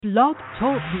Blog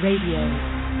Talk Radio.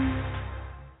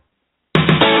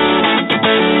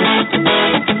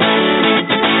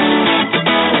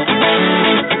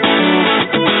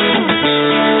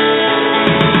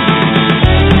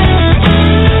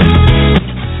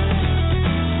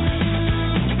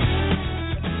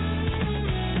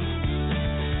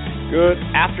 Good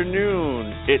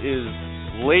afternoon. It is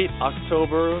late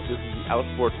October. This is the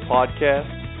Outsports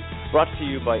Podcast, brought to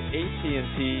you by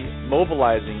AT&T,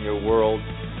 mobilizing your world.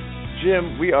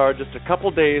 Jim, we are just a couple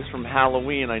days from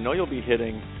Halloween. I know you'll be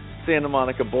hitting Santa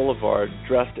Monica Boulevard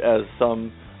dressed as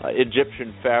some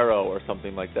Egyptian pharaoh or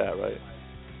something like that, right?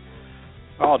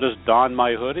 I'll just don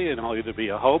my hoodie and I'll either be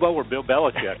a hobo or Bill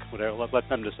Belichick. Whatever, let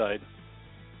them decide.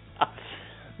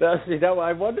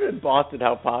 I wonder in Boston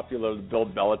how popular the Bill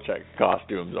Belichick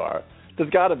costumes are. There's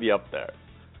got to be up there.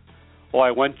 Well, I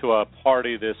went to a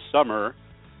party this summer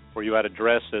where you had to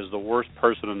dress as the worst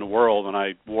person in the world, and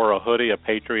I wore a hoodie, a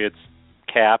Patriots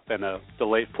cap, and a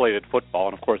deflated football.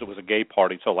 And, of course, it was a gay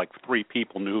party, so like 3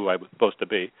 people knew who I was supposed to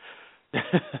be.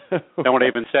 And when I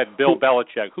even said Bill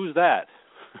Belichick, who's that?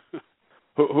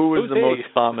 Who was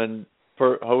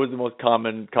the most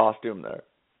common costume there?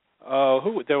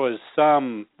 There was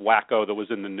some wacko that was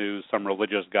in the news, some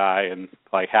religious guy, and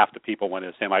like half the people went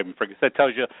as him. I even forget. That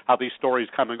tells you how these stories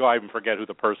come and go. I even forget who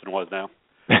the person was now.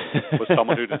 It was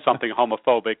someone who did something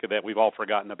homophobic that we've all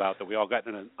forgotten about, that we all got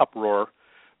in an uproar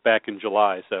back in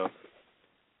July. So,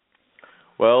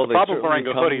 well, the problem wearing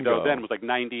a hoodie though then was like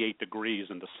 98 degrees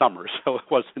in the summer, so it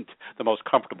wasn't the most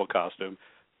comfortable costume.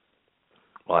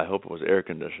 Well, I hope it was air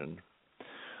conditioned.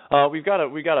 We got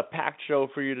a packed show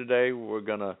for you today. We're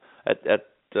gonna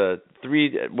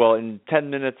in 10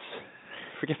 minutes.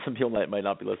 Forget some people might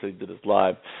not be listening to this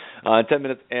live. In 10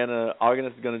 minutes, Anna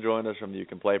Agnes is going to join us from the You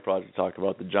Can Play Project to talk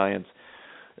about the Giants.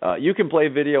 You Can Play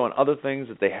video and other things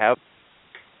that they have.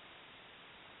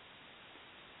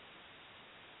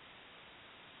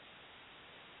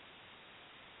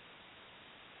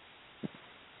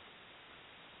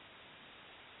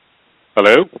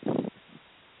 Hello?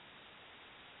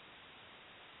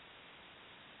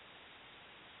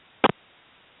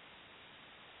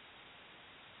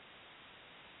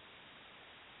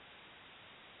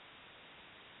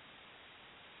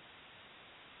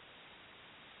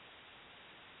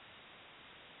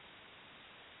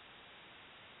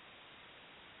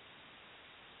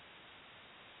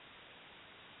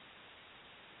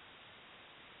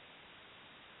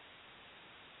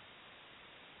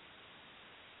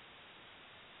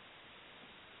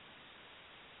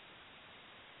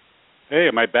 Hey,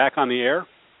 am I back on the air?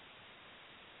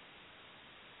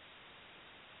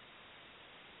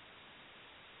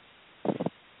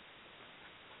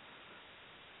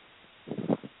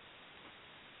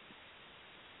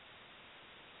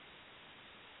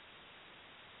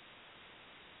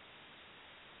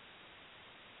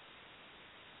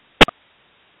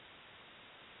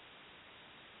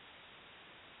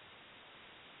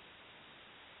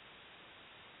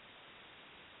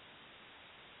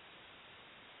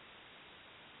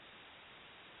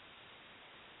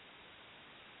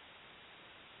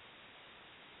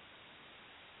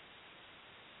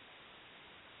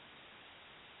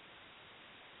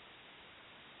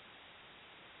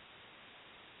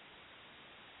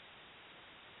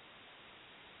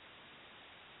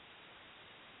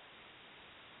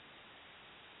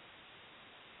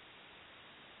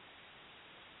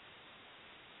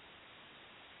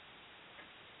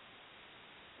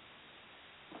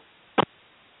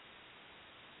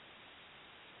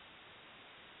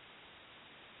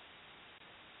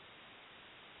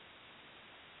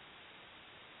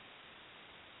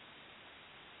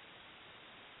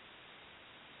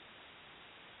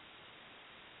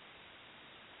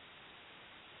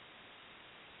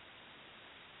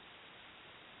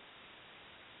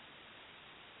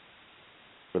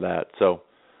 For that, so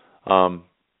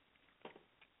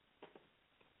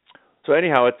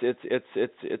anyhow,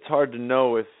 it's hard to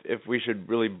know if we should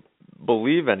really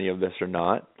believe any of this or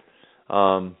not.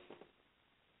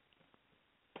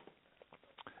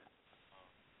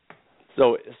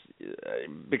 So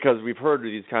because we've heard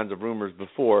these kinds of rumors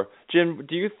before, Jim,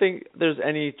 do you think there's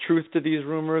any truth to these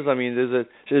rumors? I mean,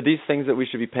 are these things that we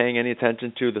should be paying any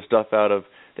attention to? The stuff out of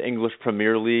the English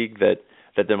Premier League that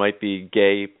there might be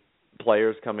gay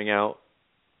players coming out?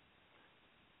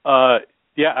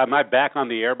 Yeah, am I back on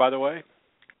the air, by the way?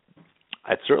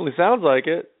 It certainly sounds like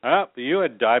it. I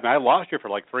lost you for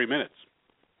like 3 minutes.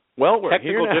 Well, we're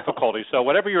technical here now. difficulties. So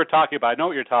whatever you were talking about, I know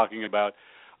what you're talking about.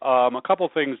 A couple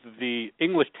things. The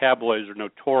English tabloids are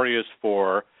notorious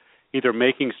for either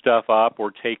making stuff up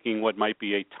or taking what might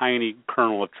be a tiny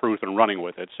kernel of truth and running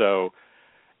with it. So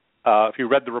if you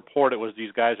read the report, it was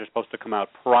these guys are supposed to come out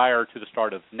prior to the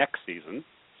start of next season.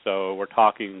 So we're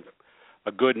talking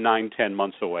a good 9-10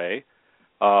 months away.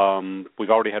 We've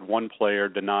already had one player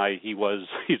deny he's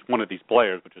one of these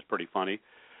players, which is pretty funny.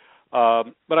 But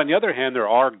on the other hand, there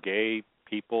are gay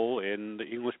people in the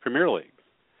English Premier League.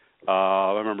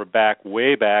 I remember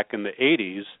way back in the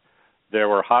 80s, there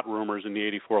were hot rumors in the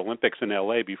 84 Olympics in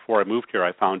L.A. Before I moved here.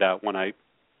 I found out when I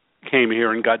came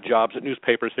here and got jobs at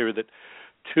newspapers here that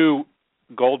 2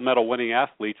 gold medal winning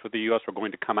athletes with the U.S. were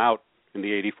going to come out in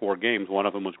the 84 games. One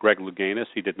of them was Greg Louganis.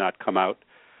 He did not come out,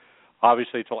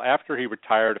 obviously, until after he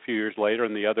retired a few years later,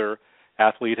 and the other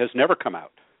athlete has never come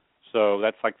out. So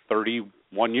that's like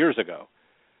 31 years ago.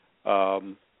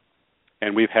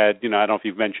 And we've had, I don't know if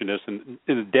you've mentioned this, in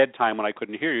the dead time when I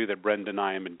couldn't hear you, that Brendan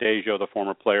Ayanbadejo, the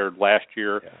former player last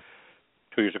year,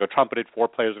 2 years ago, trumpeted 4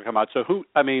 players have come out. So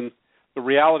the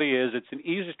reality is it's an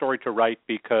easy story to write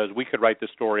because we could write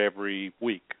this story every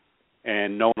week,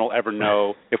 and no one will ever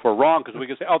know if we're wrong because we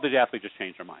can say, oh, the athlete just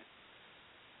changed their mind.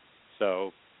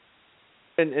 So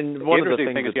and one the of the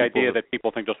interesting thing is the idea that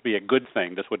people think this would be a good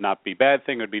thing. This would not be a bad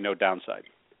thing. There would be no downside.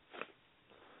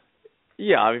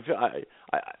 Yeah, I mean,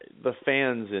 the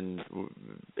fans in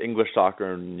English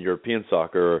soccer and European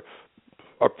soccer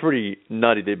are pretty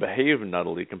nutty. They behave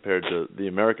nuttily compared to the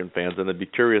American fans, and I'd be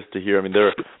curious to hear. I mean,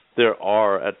 there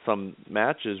are at some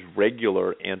matches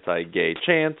regular anti-gay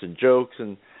chants and jokes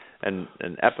and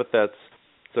epithets.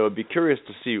 So I'd be curious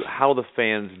to see how the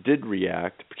fans did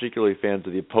react, particularly fans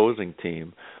of the opposing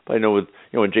team. But I know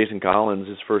when Jason Collins,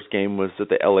 his first game was at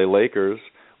the LA Lakers,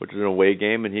 which is an away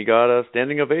game, and he got a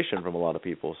standing ovation from a lot of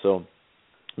people. So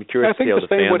I'm curious to see how the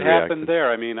fans reacted. I think the same would happen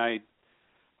there. I mean, I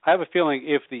have a feeling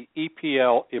if the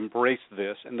EPL embraced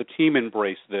this and the team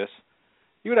embraced this,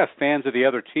 you would have fans of the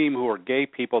other team who are gay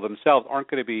people themselves aren't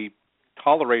going to be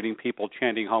tolerating people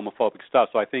chanting homophobic stuff.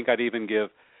 So I think I'd even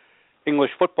give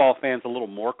English football fans a little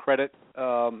more credit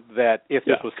that if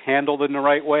this was handled in the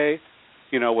right way,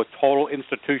 with total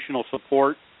institutional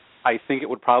support, I think it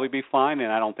would probably be fine,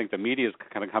 and I don't think the media is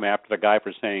going to come after the guy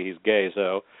for saying he's gay.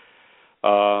 So,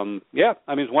 I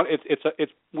mean,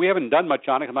 we haven't done much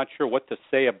on it. I'm not sure what to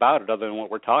say about it other than what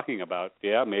we're talking about.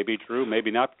 Yeah, maybe true,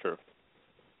 maybe not true.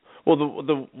 Well,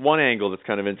 the one angle that's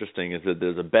kind of interesting is that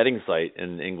there's a betting site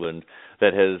in England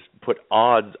that has put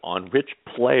odds on which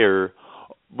players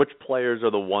are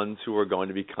the ones who are going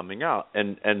to be coming out,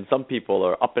 and some people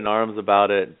are up in arms about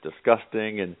it,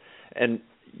 disgusting, and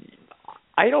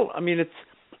I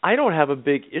don't have a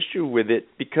big issue with it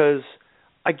because,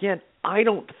 again, I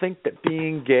don't think that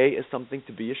being gay is something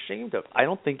to be ashamed of. I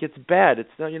don't think it's bad.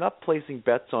 You're not placing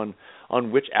bets on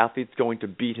which athlete's going to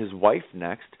beat his wife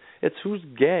next. It's who's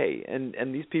gay,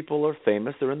 and these people are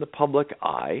famous. They're in the public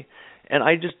eye, and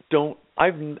I just don't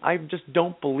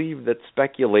believe that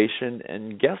speculation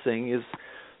and guessing is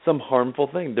some harmful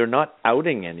thing. They're not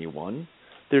outing anyone.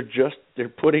 They're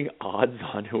putting odds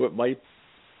on who it might be.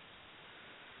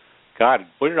 God,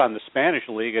 put it on the Spanish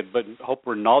league, but hope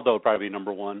Ronaldo would probably be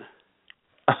number one.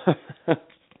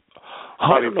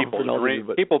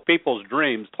 People's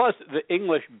dreams. Plus, the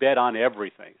English bet on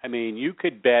everything. I mean, you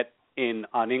could bet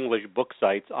on English book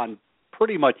sites on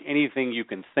pretty much anything you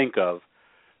can think of,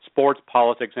 sports,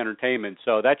 politics, entertainment.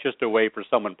 So that's just a way for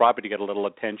someone probably to get a little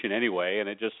attention anyway, and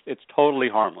it's totally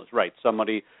harmless. Right,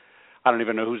 somebody, I don't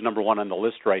even know who's number one on the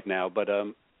list right now, but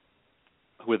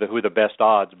who are the best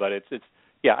odds, but it's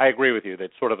yeah, I agree with you.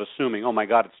 That's sort of assuming, oh, my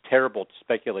God, it's terrible to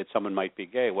speculate someone might be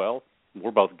gay. Well, we're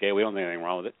both gay. We don't think anything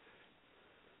wrong with it.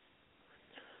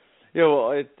 Yeah,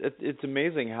 well, it's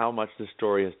amazing how much this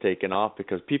story has taken off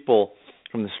because people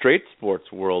from the straight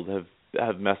sports world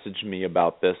have messaged me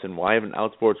about this and why haven't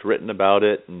Outsports written about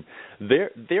it? And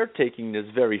they're taking this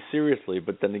very seriously,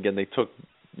 but then again, they took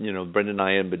Brendan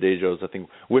Ayanbadejo's, I think,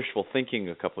 wishful thinking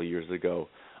a couple of years ago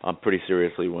pretty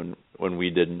seriously when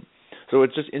we didn't. So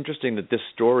it's just interesting that this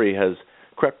story has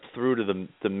crept through to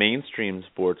the mainstream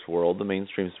sports world, the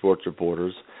mainstream sports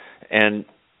reporters, and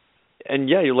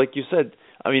yeah, like you said,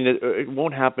 I mean, it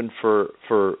won't happen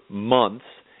for months,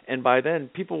 and by then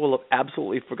people will have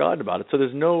absolutely forgotten about it. So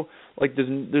there's no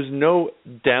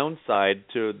downside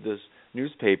to this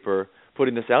newspaper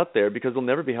putting this out there because they'll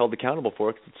never be held accountable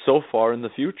for it because it's so far in the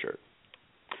future.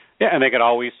 Yeah, and they could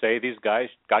always say these guys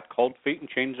got cold feet and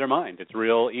changed their mind. It's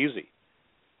real easy.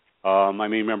 I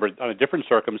mean, remember on a different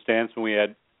circumstance when we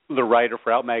had the writer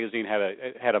for Out Magazine had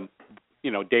a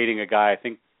dating a guy, I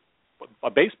think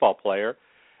a baseball player,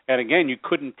 and again you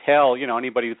couldn't tell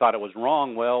anybody who thought it was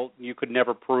wrong. Well, you couldn't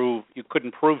prove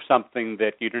something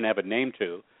that you didn't have a name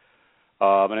to,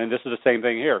 and this is the same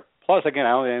thing here. Plus, again,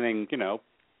 I don't think anything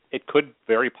it could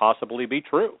very possibly be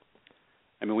true.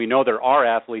 I mean, we know there are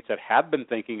athletes that have been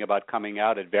thinking about coming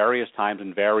out at various times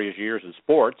in various years in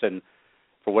sports, and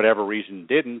for whatever reason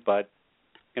didn't. But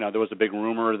there was a big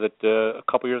rumor that a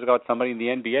couple years ago, somebody in the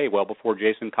NBA, well before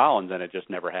Jason Collins, and it just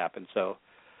never happened. So,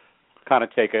 kind of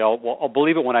I'll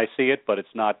believe it when I see it, but it's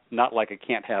not like it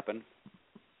can't happen.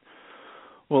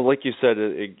 Well, like you said,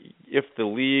 if the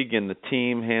league and the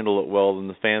team handle it well, then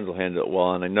the fans will handle it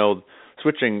well. And I know,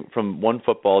 switching from one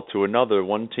football to another,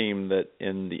 one team that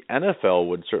in the NFL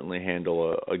would certainly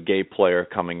handle a gay player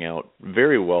coming out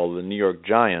very well, the New York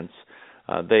Giants.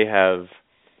 They have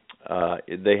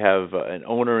an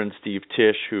owner in Steve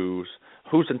Tisch whose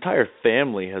entire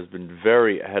family has been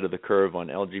very ahead of the curve on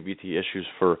LGBT issues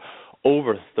for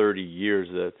over 30 years.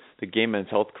 The gay men's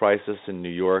health crisis in New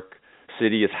York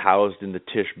City is housed in the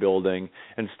Tisch building,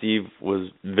 and Steve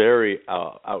was very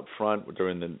out front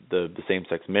during the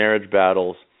same-sex marriage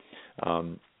battles.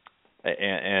 And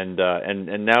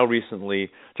now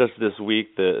recently, just this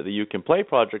week, the You Can Play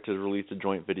Project has released a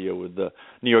joint video with the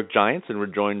New York Giants, and we're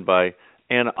joined by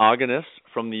Anna Agnes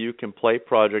from the You Can Play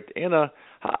Project. Anna,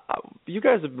 you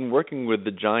guys have been working with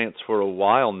the Giants for a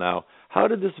while now. How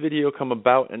did this video come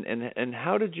about, and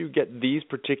how did you get these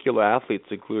particular athletes,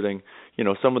 including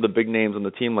some of the big names on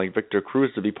the team like Victor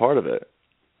Cruz, to be part of it?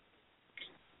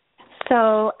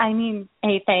 So,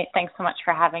 hey, thanks so much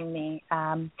for having me.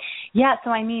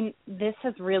 This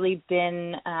has really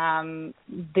been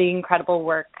the incredible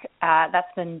work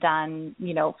that's been done,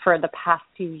 for the past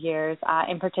few years.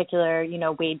 In particular,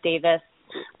 Wade Davis,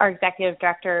 our executive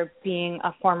director, being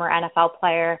a former NFL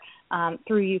player,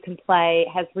 through You Can Play,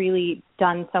 has really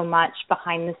done so much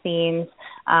behind the scenes,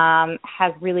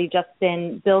 has really just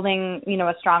been building,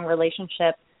 a strong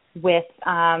relationship with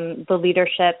the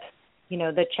leadership,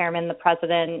 the chairman, the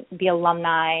president, the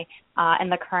alumni,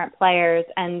 and the current players.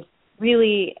 And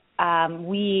really,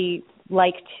 we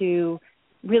like to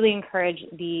really encourage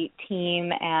the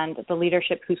team and the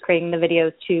leadership who's creating the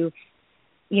videos to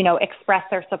express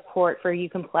their support for You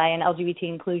Can Play and LGBT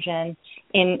inclusion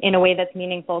in a way that's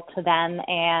meaningful to them.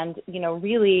 And,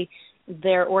 really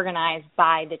they're organized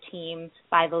by the team,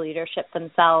 by the leadership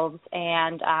themselves.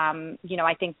 And,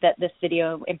 I think that this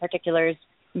video in particular is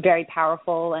very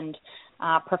powerful and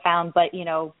profound. But,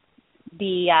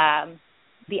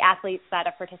 the athletes that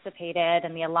have participated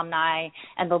and the alumni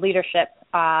and the leadership,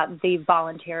 they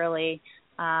voluntarily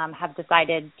have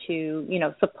decided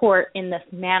to, support in this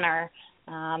manner.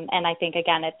 And I think,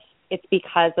 again, it's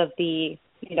because of the,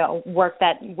 work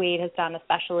that Wade has done,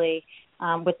 especially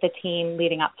with the team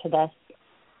leading up to this.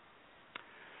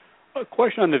 A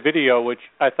question on the video, which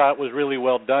I thought was really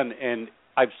well done, and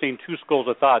I've seen two schools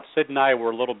of thought. Sid and I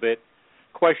were a little bit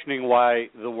questioning why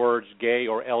the words gay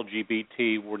or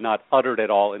LGBT were not uttered at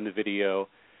all in the video,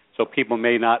 so people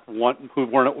who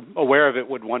weren't aware of it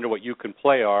would wonder what You Can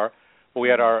Play are. But we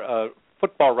had our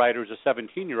football writer, a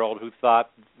 17-year-old, who thought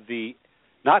the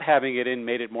not having it in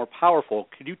made it more powerful.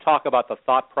 Could you talk about the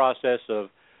thought process of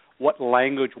what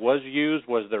language was used?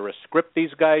 Was there a script these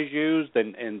guys used,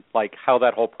 and like how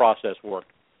that whole process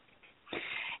worked?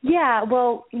 Yeah,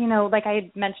 well, like I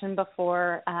had mentioned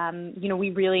before, we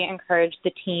really encourage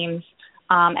the teams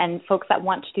and folks that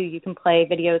want to do You Can Play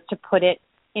videos to put it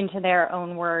into their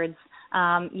own words.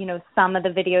 Some of the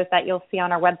videos that you'll see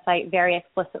on our website very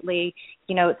explicitly,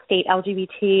 state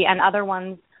LGBT, and other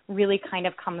ones really kind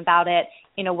of come about it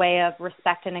in a way of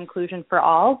respect and inclusion for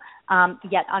all,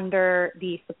 yet under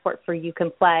the support for You Can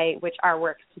Play, which our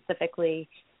work specifically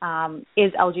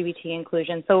is LGBT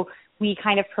inclusion. So we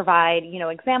kind of provide,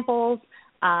 examples,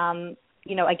 again,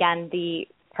 the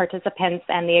participants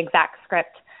and the exact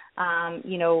script,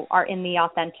 are in the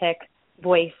authentic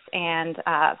voice and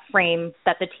frame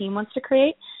that the team wants to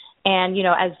create. And,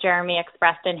 as Jeremy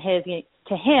expressed in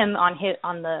to him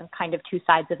on the kind of two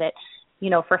sides of it,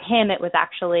 for him it was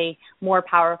actually more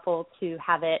powerful to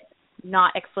have it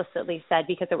not explicitly said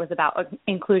because it was about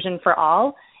inclusion for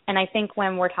all. And I think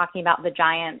when we're talking about the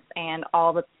Giants and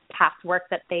all the past work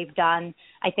that they've done,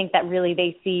 I think that really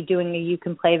they see doing a You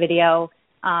Can Play video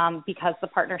because the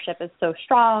partnership is so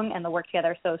strong and the work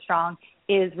together is so strong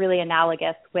is really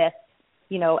analogous with,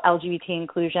 LGBT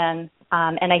inclusion.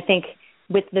 And I think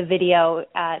with the video,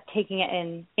 taking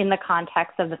it in the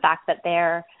context of the fact that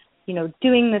they're,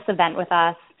 doing this event with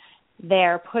us,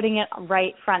 they're putting it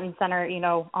right front and center,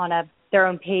 on their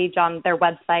own page on their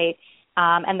website,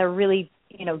 and they're really,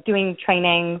 doing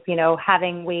trainings,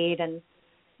 having Wade and,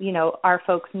 our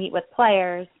folks meet with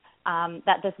players,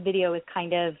 that this video is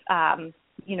kind of,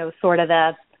 sort of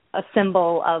a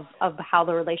symbol of how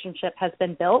the relationship has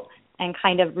been built and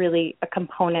kind of really a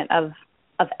component of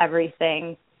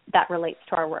everything that relates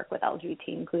to our work with LGBT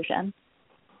inclusion.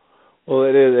 Well,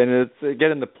 it is, and it's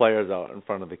getting the players out in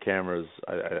front of the cameras.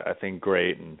 I think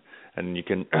great, and you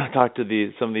can talk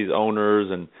to some of these owners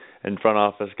and front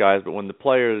office guys. But when the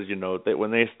players,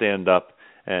 when they stand up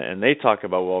and they talk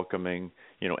about welcoming,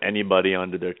 anybody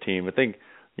onto their team, I think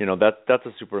that's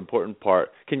a super important part.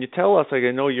 Can you tell us? Like,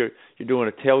 I know you're doing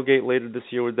a tailgate later this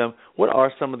year with them. What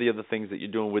are some of the other things that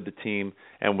you're doing with the team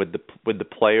and with the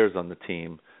players on the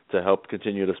team to help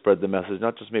continue to spread the message,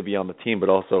 not just maybe on the team, but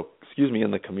also,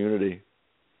 in the community?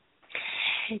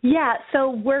 Yeah, so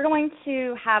we're going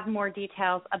to have more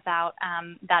details about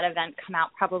that event come out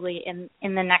probably in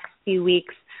the next few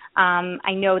weeks.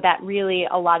 I know that really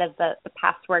a lot of the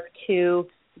past work, too,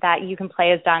 that You Can Play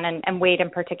has done, and Wade in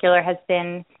particular, has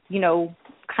been,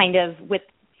 kind of with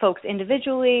folks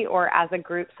individually or as a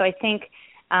group. So I think,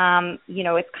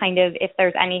 it's kind of, if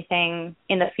there's anything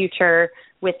in the future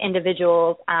with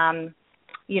individuals, I'm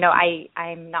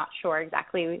not sure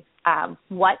exactly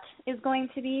what is going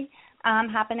to be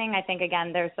happening. I think,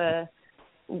 again, there's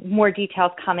more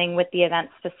details coming with the event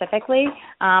specifically.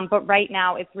 But right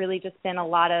now it's really just been a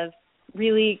lot of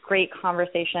really great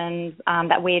conversations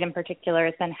that Wade in particular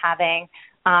has been having,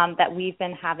 that we've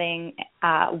been having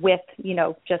with,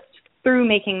 just through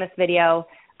making this video,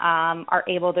 are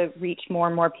able to reach more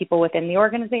and more people within the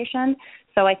organization.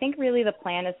 So I think really the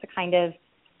plan is to kind of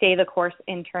stay the course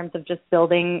in terms of just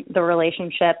building the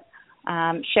relationship,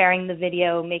 sharing the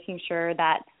video, making sure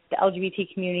that the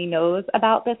LGBT community knows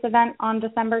about this event on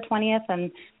December 20th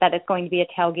and that it's going to be a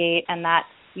tailgate, and that,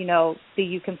 the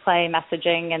You Can Play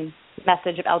messaging and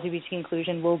message of LGBT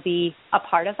inclusion will be a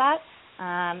part of that.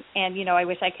 And, I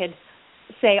wish I could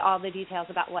say all the details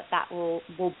about what that will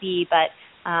be, but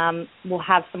we'll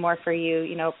have some more for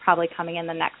you, probably coming in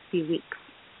the next few weeks.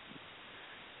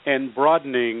 And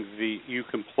broadening the You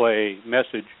Can Play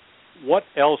message, what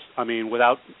else,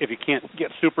 if you can't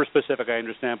get super specific, I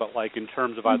understand, but like in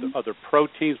terms of other pro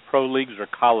teams, pro leagues, or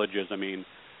colleges,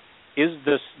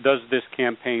 does this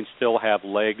campaign still have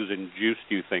legs and juice,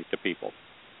 do you think, to people,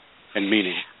 and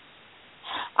meaning?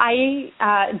 I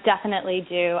definitely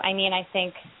do. I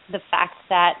think the fact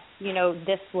that,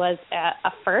 this was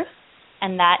a first,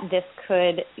 and that this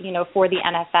could, for the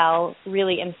NFL,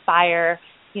 really inspire,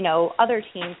 other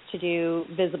teams to do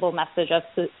visible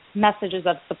messages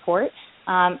of support,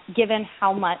 given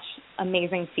how much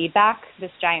amazing feedback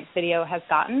this Giants video has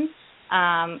gotten.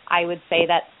 I would say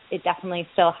that it definitely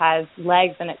still has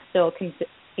legs, and it's still,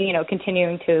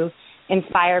 continuing to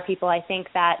inspire people. I think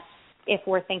that if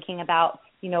we're thinking about,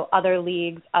 other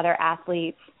leagues, other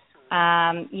athletes,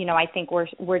 I think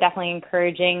we're definitely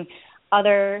encouraging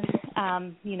other,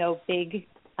 big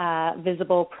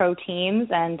visible pro teams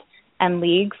and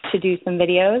leagues to do some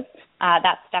videos.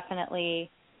 That's definitely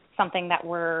something that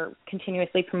we're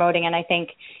continuously promoting. And I think,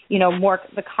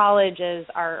 the colleges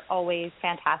are always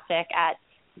fantastic at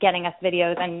getting us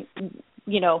videos. And,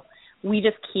 we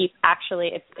just keep,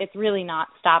 it's really not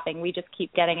stopping. We just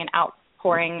keep getting an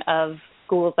outpouring of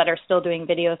schools that are still doing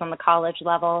videos on the college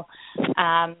level.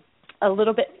 A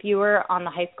little bit fewer on the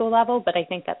high school level, but I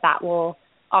think that will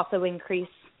also increase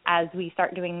as we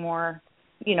start doing more,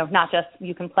 not just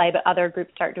You Can Play, but other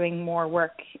groups start doing more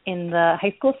work in the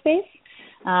high school space.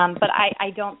 But I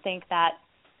don't think that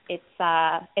it's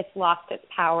lost its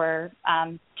power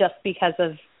just because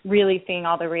of really seeing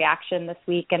all the reaction this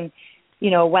week. And,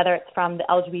 whether it's from the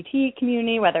LGBT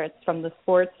community, whether it's from the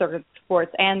sports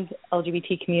and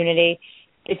LGBT community,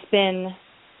 it's been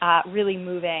really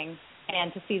moving.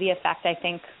 And to see the effect, I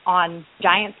think, on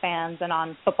Giants fans and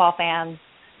on football fans,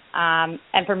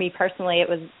 and for me personally,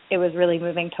 it was really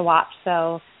moving to watch.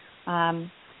 So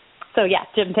yeah,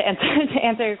 Jim, to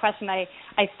answer your question, I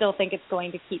still think it's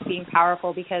going to keep being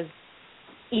powerful, because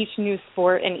each new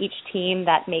sport and each team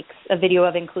that makes a video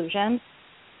of inclusion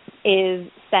is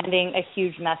sending a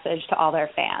huge message to all their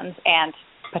fans and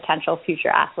potential future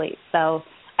athletes. So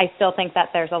I still think that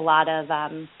there's a lot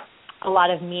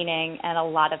of meaning and a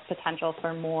lot of potential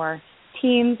for more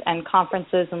teams and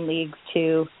conferences and leagues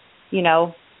to,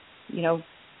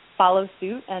 follow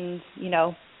suit and,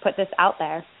 put this out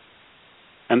there.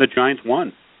 And the Giants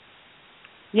won.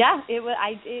 Yeah, it was.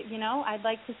 I'd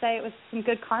like to say it was some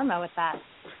good karma with that.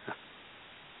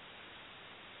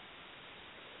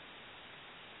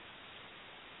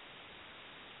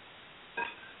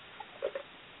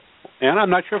 And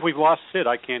I'm not sure if we've lost Sid.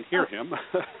 I can't hear him.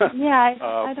 Yeah,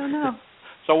 I don't know.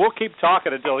 So we'll keep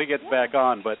talking until he gets back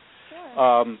on. But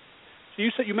sure.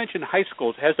 So you mentioned high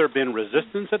schools. Has there been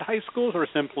resistance at high schools, or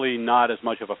simply not as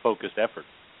much of a focused effort?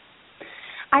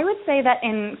 I would say that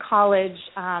in college,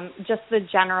 just the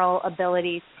general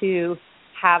ability to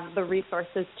have the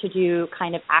resources to do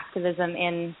kind of activism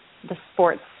in the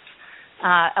sports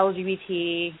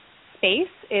LGBT space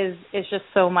is just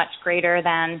so much greater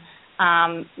than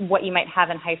what you might have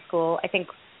in high school. I think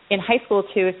in high school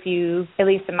too, if you, at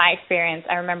least in my experience,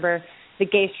 I remember the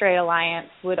Gay Straight Alliance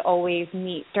would always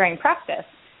meet during practice.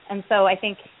 And so I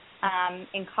think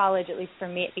in college, at least for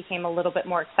me, it became a little bit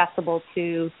more accessible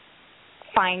to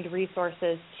find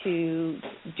resources to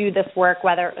do this work,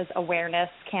 whether it was awareness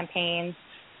campaigns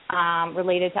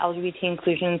related to LGBT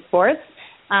inclusion in sports.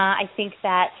 I think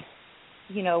that,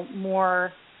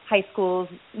 more high schools,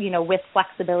 with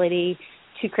flexibility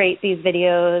to create these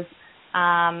videos,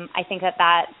 I think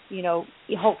that,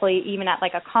 hopefully even at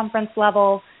like a conference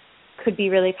level could be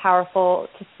really powerful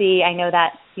to see. I know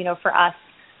that, for us,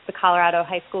 the Colorado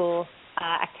High School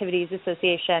Activities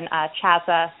Association,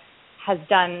 CHASA, has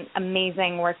done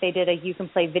amazing work. They did a You Can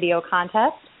Play video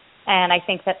contest, and I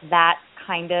think that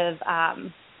kind of,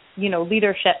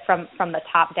 leadership from the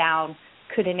top down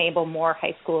could enable more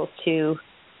high schools to,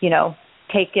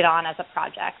 take it on as a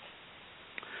project.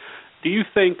 Do you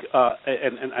think,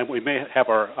 and we may have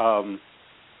our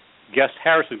guest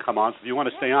Harrison come on, so if you want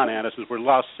to stay on, Anna, since we're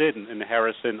lost Sid and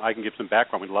Harrison, I can give some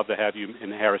background. We'd love to have you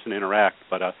and Harrison interact.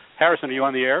 But Harrison, are you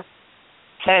on the air?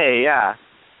 Hey, yeah.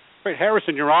 Great.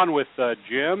 Harrison, you're on with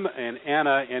Jim and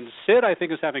Anna, and Sid, I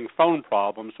think, is having phone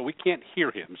problems, so we can't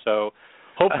hear him. So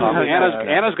hopefully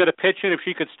Anna's going to pitch in if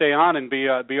she could stay on and be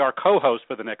our co-host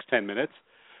for the next 10 minutes.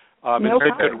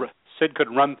 Sid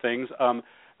could run things.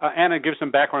 Anna, give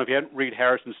some background. If you hadn't read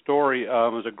Harrison's story, it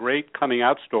was a great coming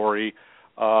out story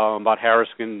about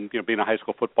Harrison, being a high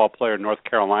school football player in North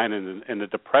Carolina and the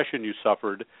depression you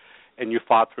suffered, and you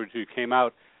fought through till you came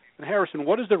out. And Harrison,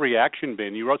 what has the reaction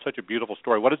been? You wrote such a beautiful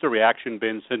story. What has the reaction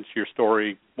been since your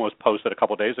story was posted a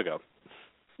couple of days ago?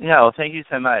 Yeah, well, thank you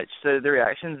so much. So the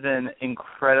reaction's been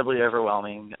incredibly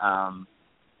overwhelming.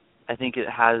 I think it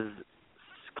has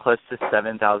close to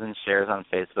 7,000 shares on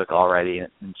Facebook already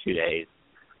in 2 days.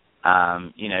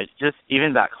 Just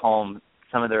even back home,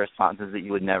 some of the responses that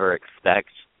you would never expect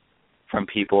from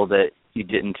people that you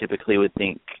didn't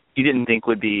think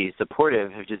would be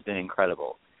supportive have just been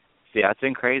incredible. So yeah, it's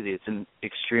been crazy. It's been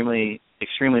extremely,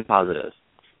 extremely positive.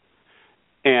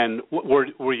 And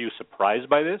were you surprised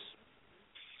by this?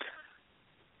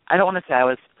 I don't want to say I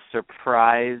was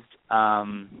surprised.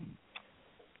 I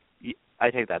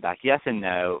take that back. Yes and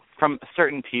no. From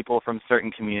certain people, from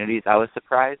certain communities, I was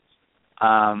surprised.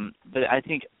 But I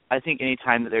think any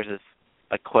time that there's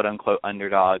a quote unquote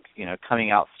underdog, coming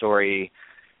out story,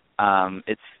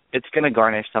 it's going to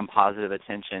garnish some positive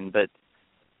attention. But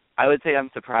I would say I'm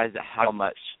surprised at how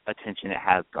much attention it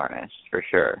has garnished, for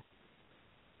sure.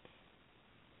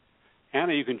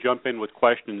 Anna, you can jump in with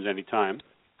questions anytime.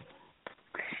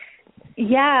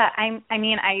 Yeah, I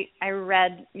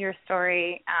read your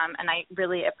story, and I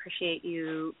really appreciate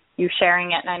you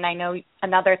sharing it. And I know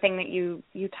another thing that you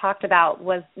talked about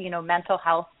was, mental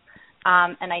health.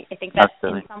 And I think that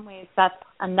in some ways that's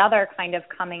another kind of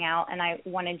coming out. And I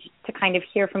wanted to kind of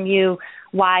hear from you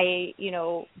why,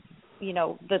 the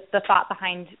thought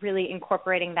behind really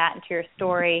incorporating that into your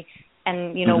story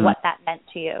and, what that meant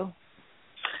to you.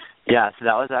 Yeah, so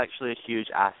that was actually a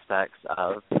huge aspect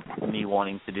of me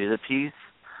wanting to do the piece.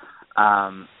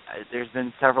 There's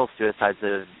been several suicides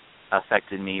that have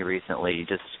affected me recently,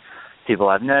 just people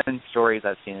I've known, stories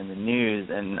I've seen in the news,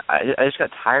 and I just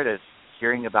got tired of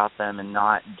hearing about them and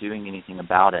not doing anything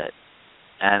about it.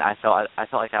 And I felt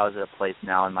like I was at a place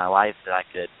now in my life that I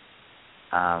could,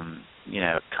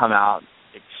 come out,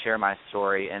 share my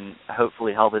story, and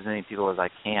hopefully help as many people as I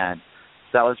can.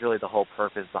 So that was really the whole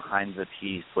purpose behind the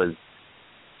piece, was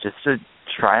just to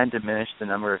try and diminish the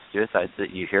number of suicides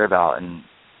that you hear about and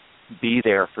be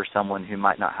there for someone who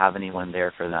might not have anyone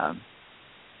there for them.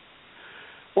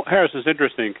 Well, Harris, it's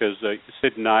interesting because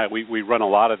Sid and I, we run a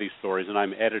lot of these stories, and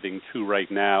I'm editing 2 right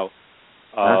now,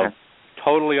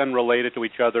 totally unrelated to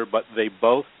each other, but they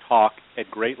both talk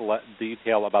at great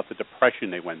detail about the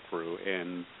depression they went through,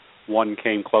 and one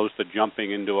came close to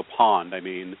jumping into a pond. I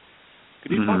mean,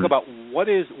 could you talk about what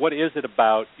is it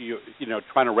about you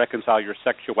trying to reconcile your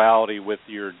sexuality with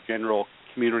your general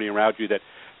community around you that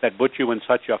put you in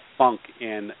such a funk,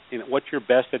 and what's your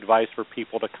best advice for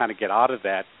people to kind of get out of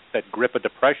that grip of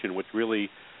depression, which really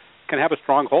can have a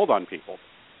strong hold on people?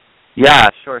 Yeah,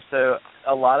 sure. So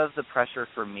a lot of the pressure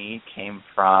for me came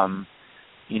from,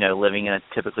 living in a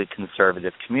typically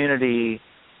conservative community.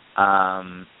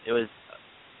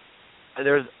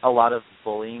 There was a lot of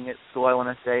bullying at school, I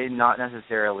want to say, not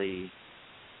necessarily,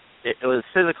 it was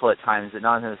physical at times, but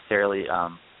not necessarily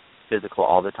physical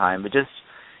all the time, but just,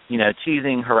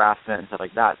 teasing, harassment, and stuff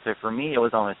like that. So for me, it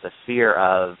was almost a fear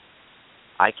of,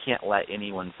 I can't let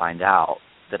anyone find out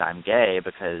that I'm gay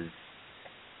because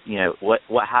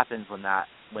what happens when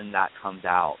that comes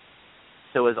out.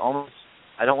 So it was almost,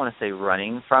 I don't want to say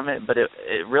running from it, but it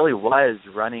really was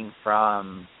running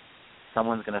from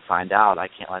someone's going to find out. I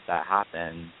can't let that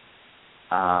happen.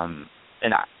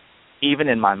 Even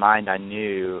in my mind, I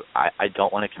knew I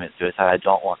don't want to commit suicide. I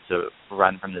don't want to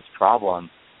run from this problem.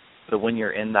 But when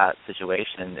you're in that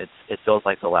situation, it feels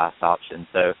like the last option.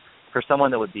 So for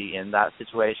someone that would be in that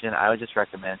situation, I would just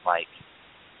recommend,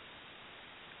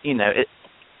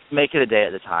 make it a day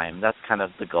at a time. That's kind of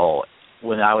the goal.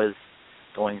 When I was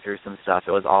going through some stuff,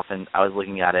 it was often I was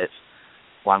looking at it,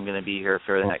 well, I'm going to be here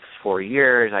for the next 4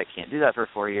 years. I can't do that for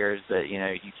 4 years. But, you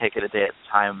take it a day at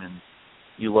a time, and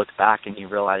you look back and you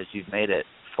realize you've made it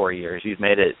 4 years. You've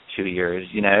made it 2 years,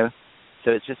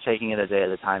 So it's just taking it a day at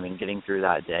a time and getting through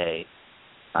that day.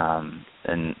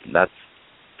 And that's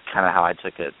kind of how I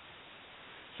took it.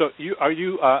 So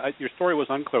your story was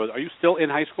unclear. Are you still in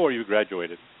high school or you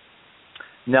graduated?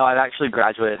 No, I've actually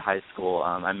graduated high school.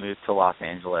 I moved to Los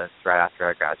Angeles right after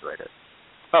I graduated.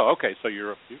 Oh, okay. So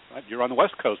you're on the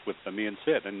West Coast with me and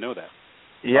Sid. I didn't know that.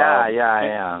 Yeah,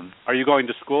 I am. Are you going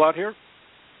to school out here?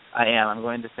 I am. I'm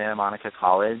going to Santa Monica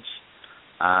College,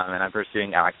 and I'm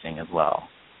pursuing acting as well.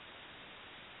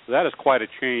 That is quite a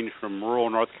change from rural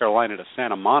North Carolina to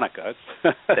Santa Monica.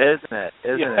 Isn't it?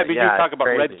 Isn't it? You talk about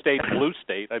crazy. red state, blue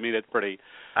state. I mean, it's pretty.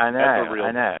 I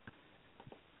know.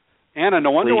 Anna,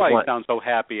 no wonder why you sound so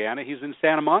happy, Anna. He's in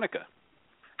Santa Monica.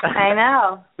 I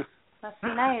know. Must be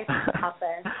nice out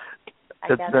there.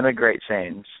 It's been a great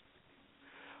change.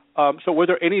 So were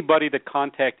there anybody that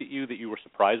contacted you that you were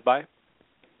surprised by?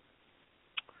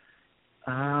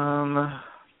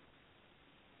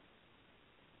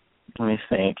 Let me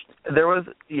think. There was,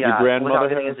 Your grandmother, without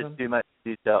getting into too much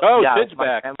detail. Oh, yeah, Sid's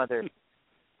back.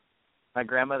 My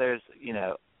grandmother's,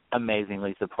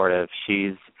 amazingly supportive.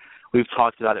 We've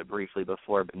talked about it briefly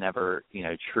before, but never,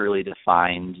 truly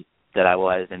defined that I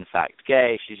was, in fact,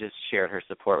 gay. She just shared her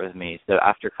support with me. So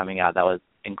after coming out, that was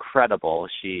incredible.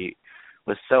 She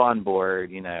was so on board,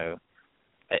 You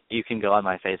can go on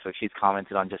my Facebook. She's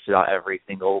commented on just about every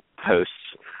single post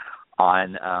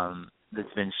on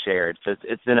that's been shared. So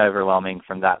it's been overwhelming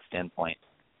from that standpoint.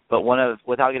 But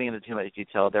without getting into too much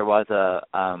detail, there was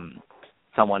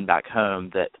someone back home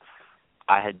that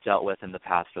I had dealt with in the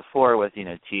past before with,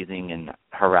 teasing and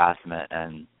harassment,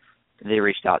 and they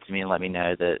reached out to me and let me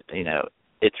know that,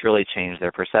 it's really changed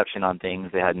their perception on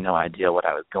things. They had no idea what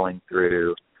I was going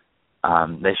through.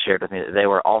 They shared with me that they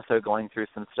were also going through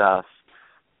some stuff,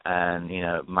 and,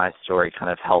 my story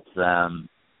kind of helped them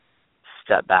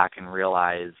step back and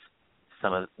realize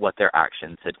some of what their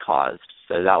actions had caused.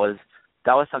 So that was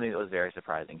something that was very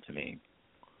surprising to me.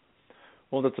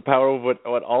 Well, that's the power of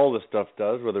what all this stuff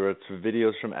does, whether it's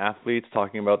videos from athletes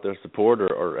talking about their support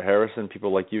or Harrison,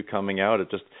 people like you coming out.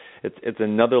 It's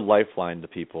another lifeline to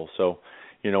people. So,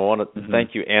 I want to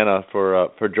thank you, Anna,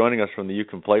 for joining us from the You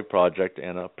Can Play Project.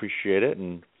 Anna, appreciate it.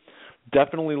 And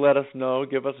definitely let us know.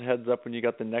 Give us a heads up when you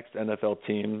got the next NFL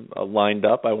team lined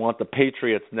up. I want the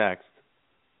Patriots next.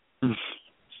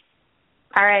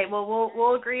 All right. Well,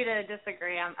 we'll agree to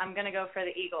disagree. I'm going to go for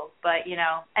the Eagles, but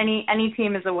any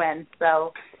team is a win.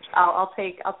 So we'll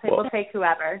take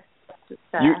whoever.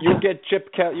 You get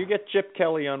Chip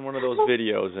Kelly on one of those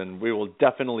videos, and we will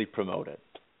definitely promote it.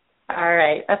 All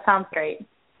right. That sounds great.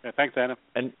 Yeah, thanks, Anna.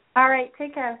 All right.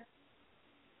 Take care.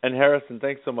 And Harrison,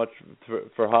 thanks so much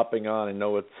for hopping on. I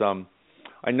know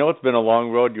it's been a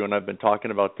long road. You and I've been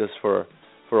talking about this for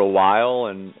a while,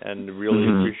 and really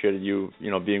appreciated you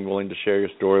being willing to share your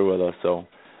story with us. So,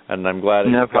 and I'm glad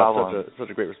you got such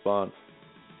a great response.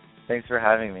 Thanks for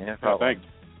having me. No problem. Thanks.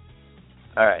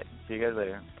 All right. See you guys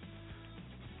later.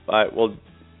 All right. Well,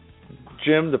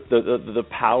 Jim, the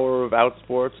power of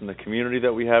Outsports and the community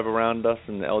that we have around us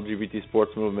and the LGBT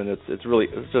sports movement, it's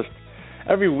just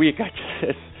every week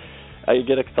I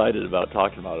get excited about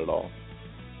talking about it all.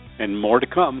 And more to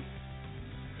come.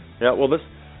 Yeah. Well, this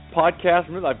podcast,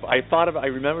 I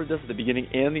remembered this at the beginning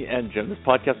and the end, Jim. This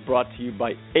podcast brought to you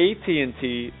by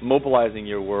AT&T, mobilizing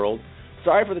your world.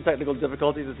 Sorry for the technical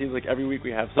difficulties. It seems like every week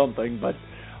we have something, but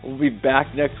we'll be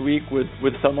back next week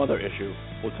with some other issue.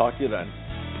 We'll talk to you then.